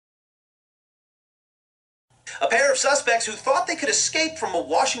A pair of suspects who thought they could escape from a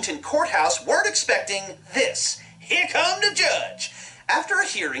Washington courthouse weren't expecting this. Here come the judge. After a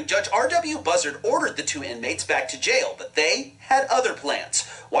hearing, Judge R.W. Buzzard ordered the two inmates back to jail, but they had other plans.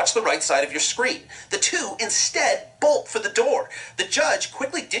 Watch the right side of your screen. The two instead bolt for the door. The judge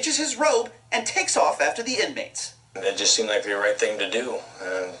quickly ditches his robe and takes off after the inmates. It just seemed like the right thing to do,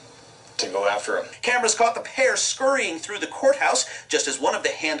 to go after him. Cameras caught the pair scurrying through the courthouse. Just as one of the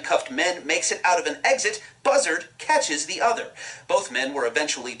handcuffed men makes it out of an exit, Buzzard catches the other. Both men were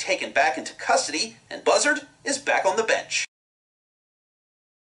eventually taken back into custody, and Buzzard is back on the bench.